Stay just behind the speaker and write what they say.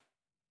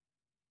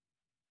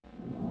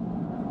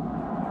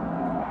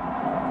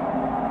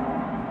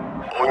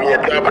Yeah,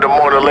 top of the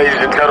morning, ladies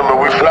and gentlemen.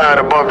 We flying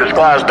above the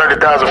stars,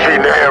 30,000 feet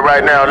in the air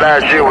right now.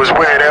 Last year was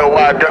when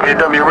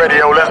LYWW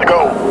Radio. Let's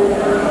go.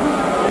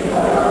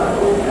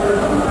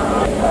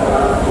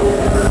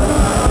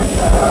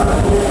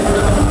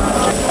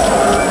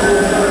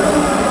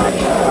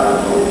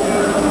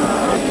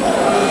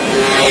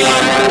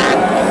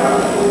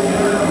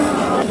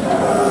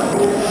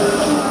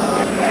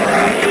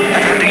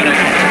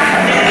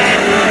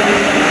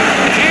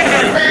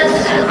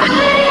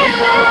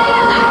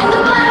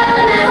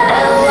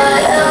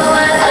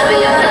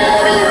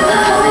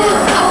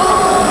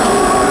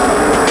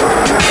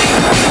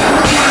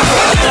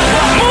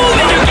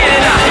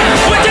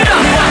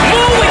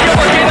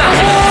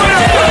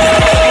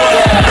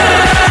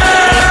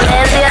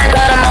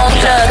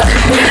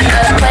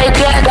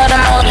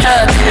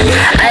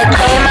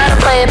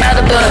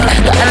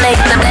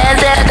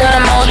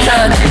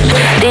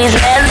 These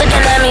men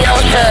looking at me all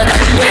shook.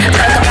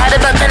 Talk about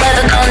it, but they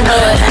never gon' do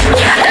it.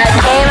 I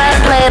came out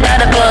and played by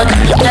the book.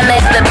 I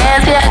make the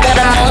bands, yeah, I got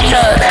them all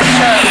shook.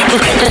 These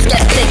bitches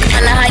get sick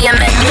on the higher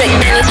metric.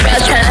 And these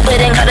girls tryna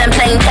fit in, got them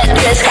playing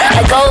Tetris.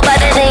 I go by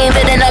the name,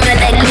 fitting up a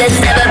necklace.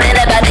 Never been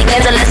about the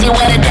games unless you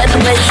wanna death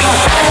wish.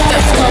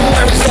 First one,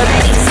 first up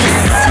pieces.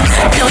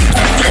 Two,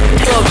 flip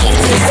your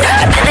pieces.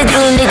 I bet the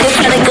dream they just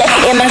tryna get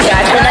in my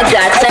shots. When I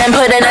got them,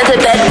 putting her to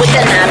bed with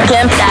the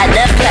napkin.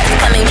 Platinum, flex,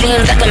 coming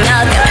dreams like a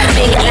Malcolm.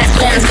 Big ass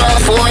rims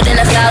going forward in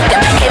a Falcon.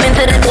 Came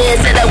into the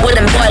biz, said I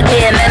wouldn't board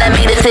here. Man, I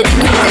made a city.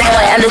 Now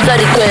I am the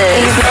study quiz.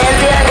 These fans,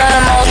 yeah, I got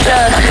them all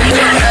shook.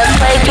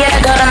 Earthquake, yeah, I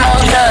got them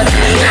all shook.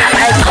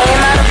 I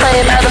came out to play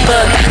by the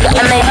book.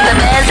 I make the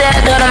bands, yeah,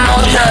 I got them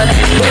all shook.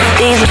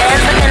 These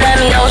fans looking at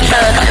me all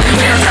shook.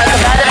 Talk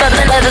about it, but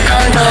they never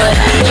gon' do it.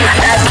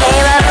 I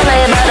came out to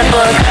play by the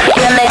book.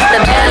 I make the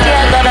bands,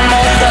 yeah, I got them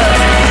all shook.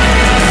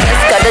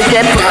 Got the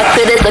jet block,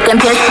 fit it looking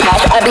piss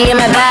posh. I be in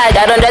my bag,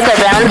 I don't dress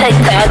around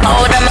TikTok.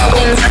 Hold on my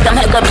wings like I'm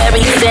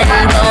Huckleberry Finn.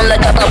 Blown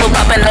like a bubble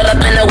popping all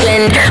up in the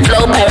wind.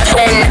 Flow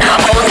paraffin,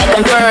 hoes like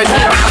I'm Ferg.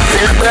 House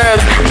in the berg,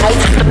 I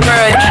took the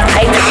bird,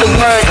 I took the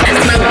word.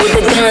 Smoke with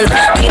the guns,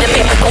 be the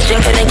paper question,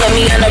 couldn't get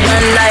me on a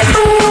run like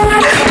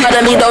part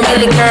of me don't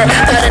really care,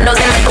 part of those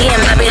in my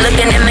DM. I be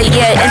looking in my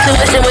ear,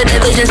 intuition with the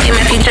vision, see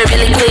my future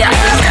really clear.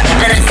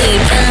 Then I see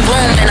boom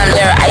boom, and I'm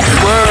there, I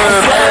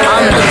swerve.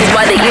 I'm looking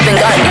why they even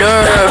got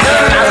nerve.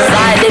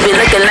 Outside, they be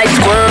looking like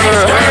squirrel.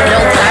 No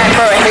time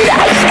for a hater,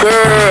 I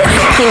squirrel.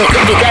 Team,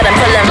 if you got them,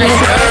 tell them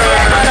he's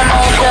I got them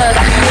all shook.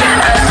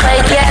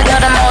 Earthquake, yeah, I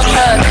got them all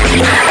shook.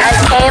 I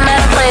came out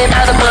and played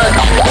by the book.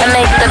 I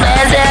make the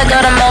bands, yeah, I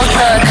got them all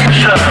shook.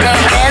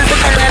 Make fans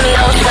looking at me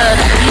all shook.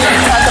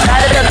 Talk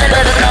about it, but they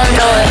never gon'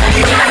 do it.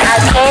 I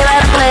came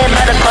out and played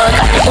by the book.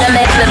 I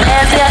make the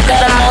bands, yeah, I got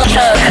them